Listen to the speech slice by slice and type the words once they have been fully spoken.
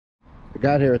I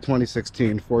got here at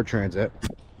 2016 Ford Transit.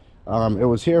 It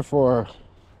was here for,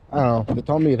 I don't know, they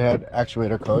told me it had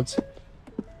actuator codes,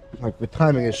 like with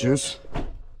timing issues.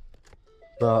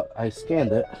 But I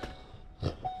scanned it,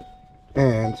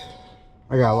 and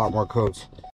I got a lot more codes.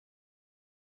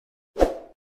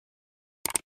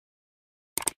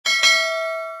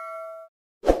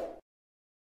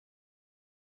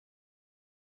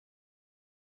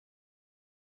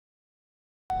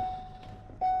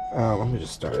 Let me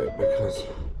just start it because...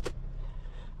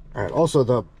 Alright, also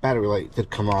the battery light did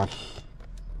come on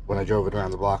when I drove it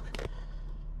around the block.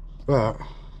 But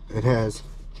it has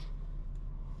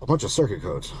a bunch of circuit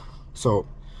codes. So,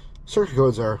 circuit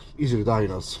codes are easy to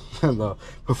diagnose than the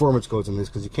performance codes in these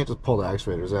because you can't just pull the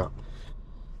actuators out.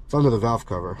 It's under the valve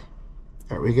cover.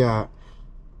 Alright, we got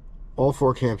all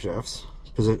 4 camshafts,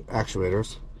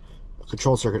 actuators,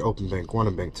 control circuit open bank 1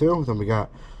 and bank 2. Then we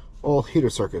got all heater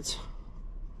circuits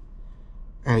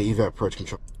and an evap approach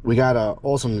control. We got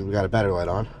we got a battery light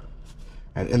on,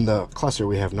 and in the cluster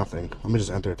we have nothing. Let me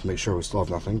just enter it to make sure we still have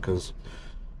nothing, because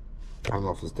I don't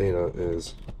know if this data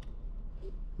is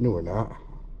new or not.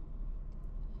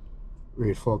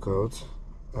 Read full codes,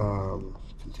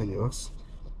 continuous.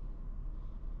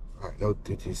 Alright, no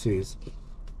DTCs.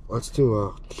 Let's do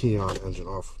a key on engine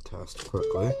off test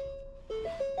quickly.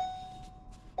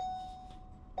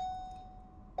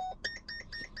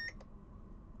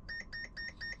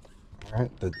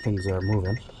 Alright, the things are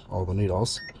moving, all the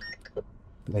needles,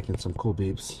 making some cool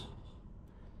beeps.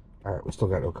 Alright, we still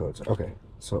got no codes. Okay,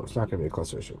 so it's not going to be a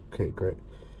cluster issue. Okay, great.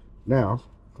 Now,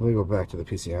 let me go back to the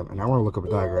PCM, and I want to look up a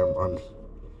diagram on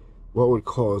what would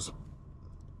cause...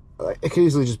 It could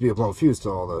easily just be a blown fuse to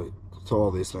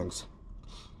all these things.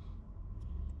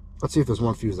 Let's see if there's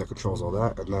one fuse that controls all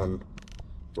that, and then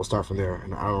we'll start from there.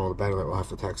 And I don't know, the battery light will have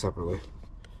to tag separately.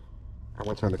 I'm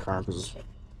going to turn the car on because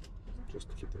just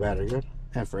to keep the battery good,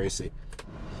 and for AC.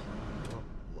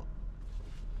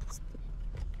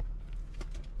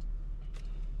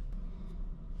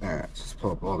 Alright, just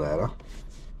pull up all data.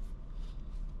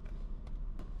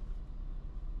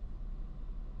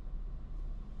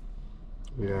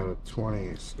 We got a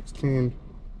 2016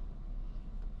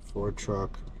 Ford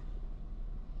truck.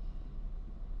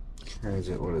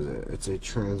 Transit, what is it? It's a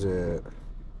Transit.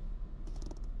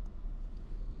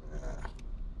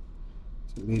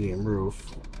 It's a medium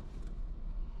roof.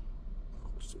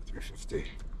 Let's do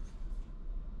 350.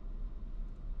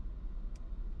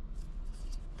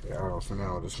 Okay, I don't know, for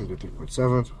now I'm just gonna do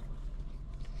 3.7.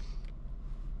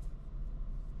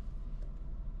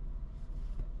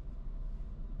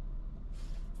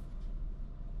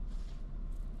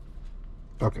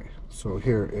 Okay, so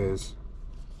here's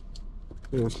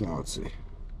now, let's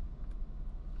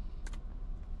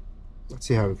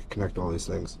see how we can connect all these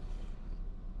things.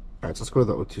 Alright, so let's go to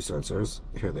the O2 sensors.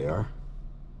 Here they are.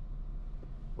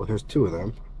 Well, here's 2 of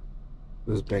them.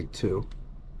 This is bank 2.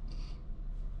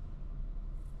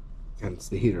 And it's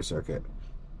the heater circuit.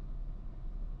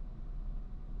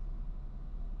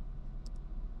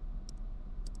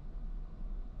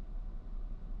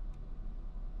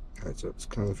 Alright, so it's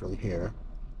coming from here.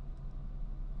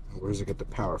 Where does it get the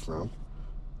power from?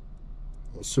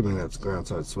 I'm assuming that's ground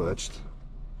side switched.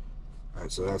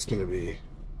 Alright, so that's going to be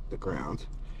the ground.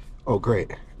 Oh,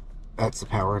 great. That's the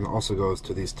power, and it also goes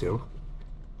to these 2.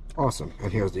 Awesome.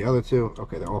 And here's the other 2.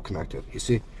 Okay, they're all connected. You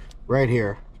see, right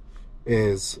here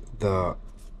is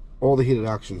all the heated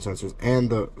oxygen sensors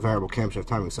and the variable camshaft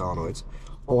timing solenoids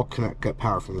all get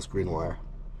power from this green wire.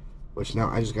 Which now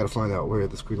I just got to find out where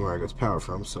this green wire gets power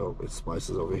from. So it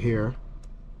splices over here.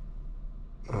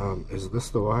 Is this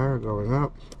the wire going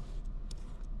up?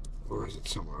 Or is it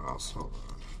somewhere else? Hold on.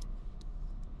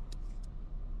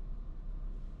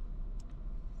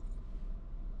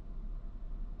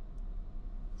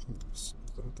 Is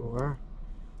that the wire?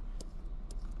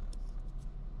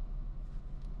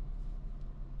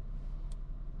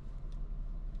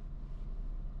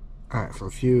 Alright, from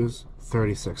fuse,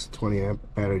 36, 20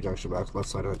 amp, battery junction box, left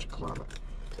side engine kilometer.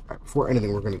 Alright, before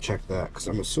anything, we're going to check that, because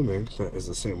I'm assuming that is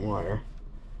the same wire.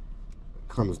 It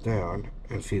comes down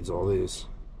and feeds all these.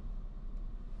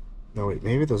 No, wait,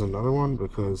 maybe there's another one,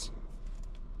 because...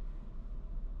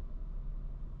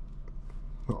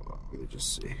 Hold on, let me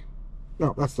just see.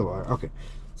 No, that's the wire. Okay,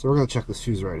 so we're going to check this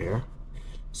fuse right here,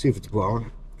 see if it's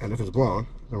blown, and if it's blown,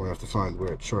 then we're going to have to find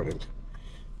where it's shorting.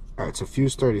 Alright, so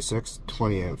fuse 36,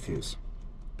 20 amp fuse.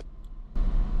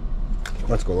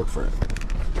 Let's go look for it.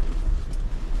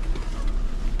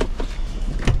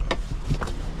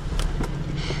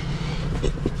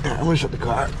 I'm going to shut the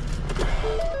car.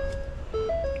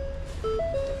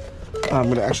 I'm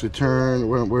going to actually turn,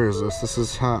 where is this? This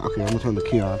is how, okay, I'm going to turn the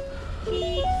key on.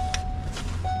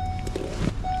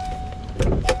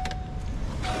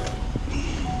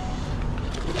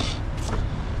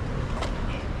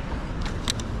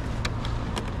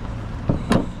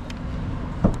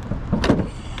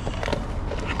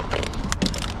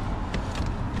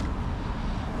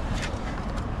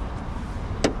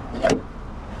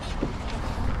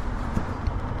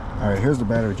 Alright, here's the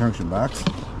battery junction box.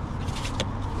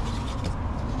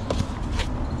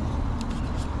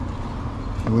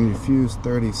 And we need fuse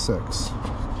 36.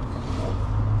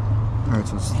 Alright,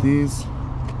 so it's these.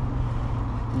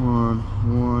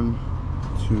 1,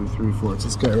 2, 3, 4. It's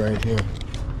this guy right here.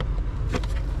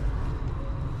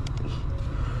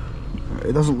 Right,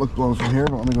 it doesn't look blown from here,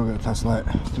 but let me go get a test light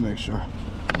to make sure.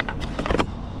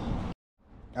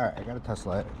 Alright, I got a test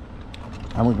light.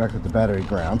 I went back to the battery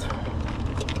ground.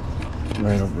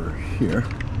 Right over here.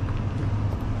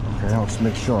 Okay, I'll just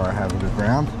make sure I have a good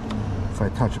ground. If I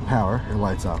touch power, it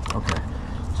lights up. Okay.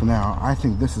 So now, I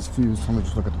think this is fused. Let me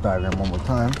just look at the diagram one more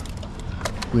time.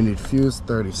 We need fuse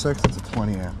 36. It's a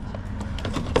 20 amp.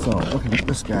 So, looking at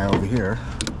this guy over here.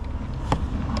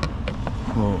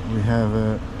 Well, we have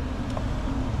it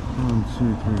 1,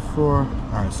 2, 3, 4.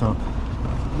 Alright, so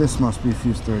this must be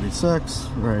fuse 36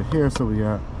 right here. So we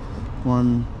got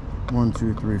 1,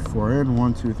 2, 3, 4 in,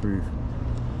 1, 2, 3.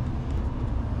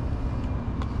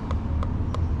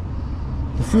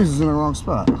 The fuse is in the wrong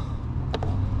spot.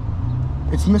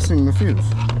 It's missing the fuse.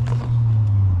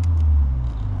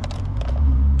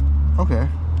 Okay.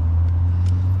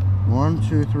 1,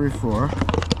 2, 3, 4.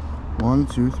 1,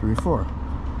 2, 3, 4.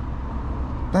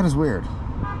 That is weird.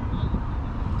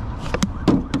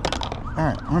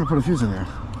 Alright, I'm gonna put a fuse in there.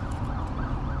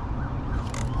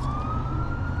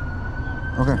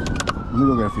 Okay, let me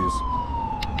go get a fuse.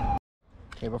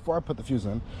 Okay, before I put the fuse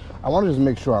in, I want to just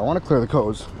make sure, I want to clear the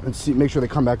codes and see, make sure they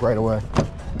come back right away.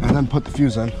 And then put the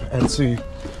fuse in and see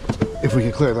if we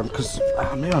can clear them, because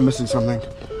maybe I'm missing something.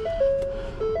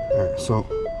 Alright, so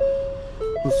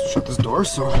let's shut this door.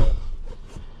 So alright,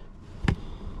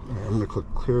 I'm going to click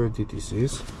clear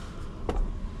DTCs.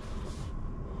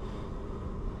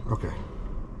 Okay,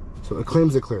 so it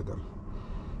claims it cleared them.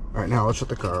 Alright, now let's shut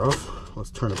the car off.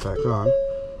 Let's turn it back on.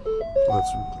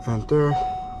 Let's enter.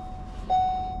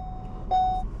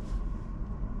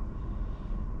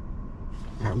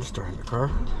 I'm just starting the car.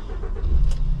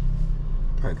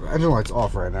 Alright, the engine light's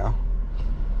off right now.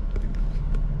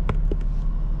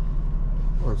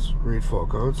 Let's read full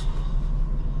codes.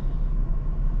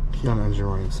 Key on engine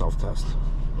running self-test.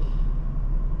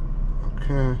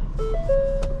 Okay.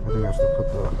 I think I have to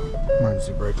put the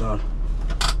emergency brake on.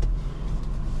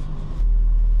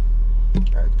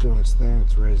 Alright, it's doing its thing.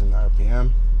 It's raising the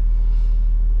RPM.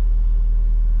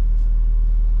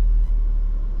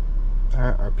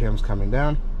 Alright, RPM's coming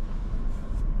down.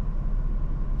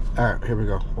 Alright, here we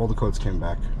go. All the codes came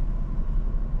back.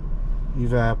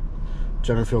 Evap,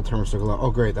 general field terminal circle.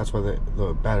 Oh great, that's why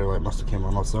the battery light must have came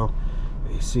on also.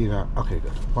 You see that? Okay,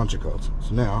 good. Bunch of codes.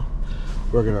 So now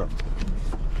we're gonna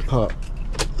put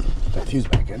that fuse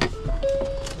back in.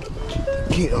 Keep the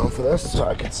key on for this so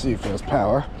I can see if there's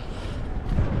power.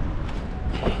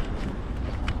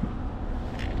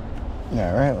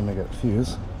 Alright, let me get the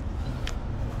fuse.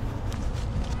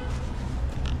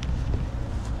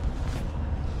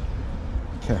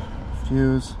 Okay,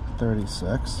 fuse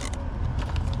 36.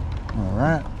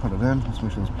 Alright, put it in. Let's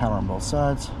make sure there's power on both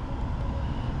sides.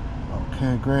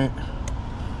 Okay, great.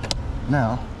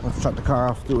 Now, let's shut the car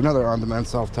off, do another on-demand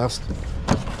self-test.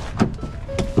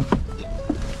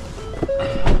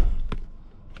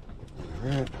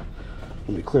 Alright, let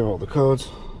me clear all the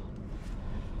codes.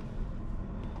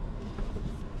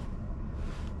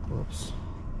 Whoops.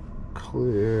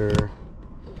 Clear.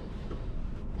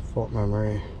 Fault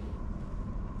memory.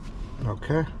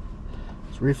 Okay,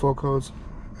 let's refill codes,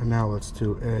 and now let's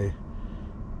do I'm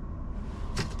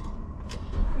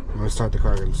going to start the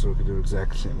car again so we can do it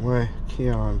exactly the same way. Key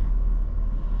on,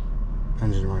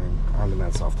 engine running,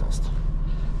 on-demand self-test.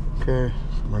 Okay,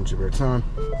 emergency brake's on.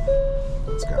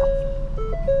 Let's go.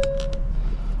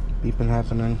 Beeping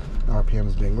happening, RPM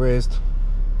is being raised.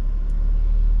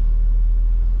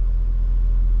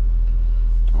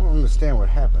 I don't understand what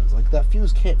happens. Like, that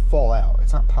fuse can't fall out.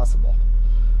 It's not possible.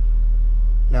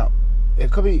 Now,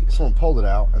 it could be someone pulled it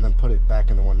out and then put it back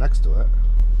in the one next to it.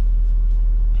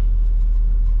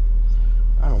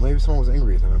 I don't know, maybe someone was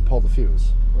angry with them and pulled the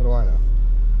fuse. What do I know?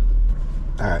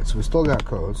 Alright, so we still got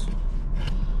codes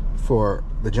for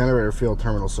the generator field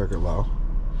terminal circuit low,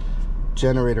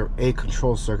 generator A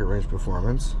control circuit range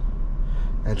performance,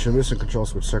 and transmission control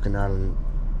switch circuit not in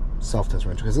self-test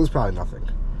range, because this is probably nothing.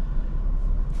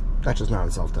 That's just not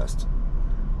in self-test.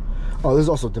 Oh, there's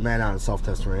also demand out in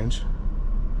self-test range.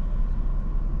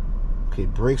 Okay,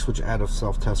 brake switch out of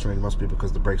self-test range must be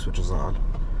because the brake switch is on.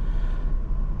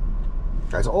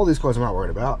 Guys, all these codes I'm not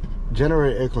worried about.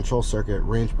 Generator A control circuit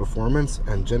range performance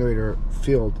and generator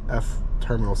field F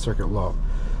terminal circuit low.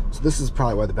 So this is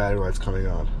probably why the battery light's coming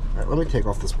on. Alright, let me take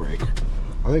off this brake.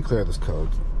 Let me clear this code.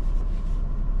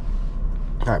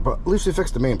 Alright, but at least we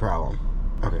fixed the main problem.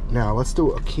 Okay, now let's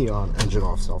do a key on engine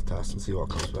off self-test and see what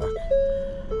comes back.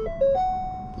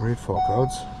 Read fault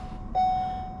codes.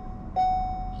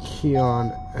 Key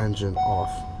on engine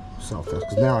off self-test,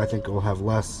 because now I think we'll have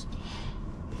less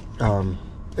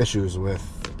issues with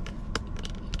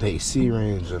the AC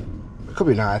range, and it could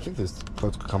be not. I think these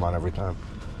codes could come on every time.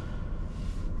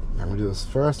 I'm gonna do this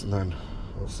first, and then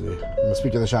we'll see. I'm gonna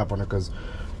speak to the shop owner because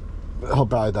he'll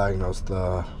probably diagnose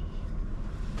the.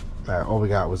 All we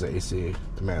got was the AC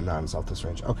demand, not in self-test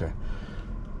range. Okay,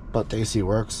 but the AC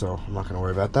works, so I'm not gonna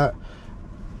worry about that.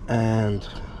 And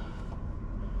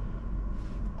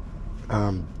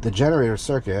the generator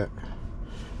circuit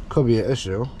could be an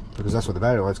issue because that's where the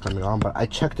battery light's coming on, but I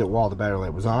checked it while the battery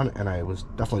light was on and I was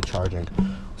definitely charging,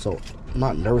 so I'm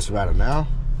not nervous about it now.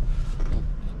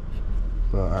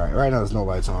 But alright, right now there's no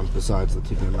lights on besides the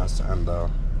TPMS and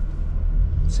the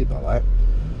seatbelt light.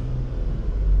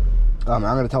 I'm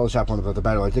going to tell the shop owner that the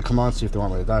battery light did come on, see if they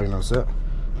want me to diagnose it,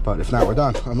 but if not, we're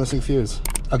done. I'm missing fuse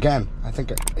again. I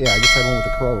think, yeah, I just had one with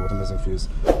the Corolla with a missing fuse.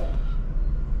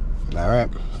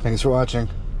 Alright, thanks for watching.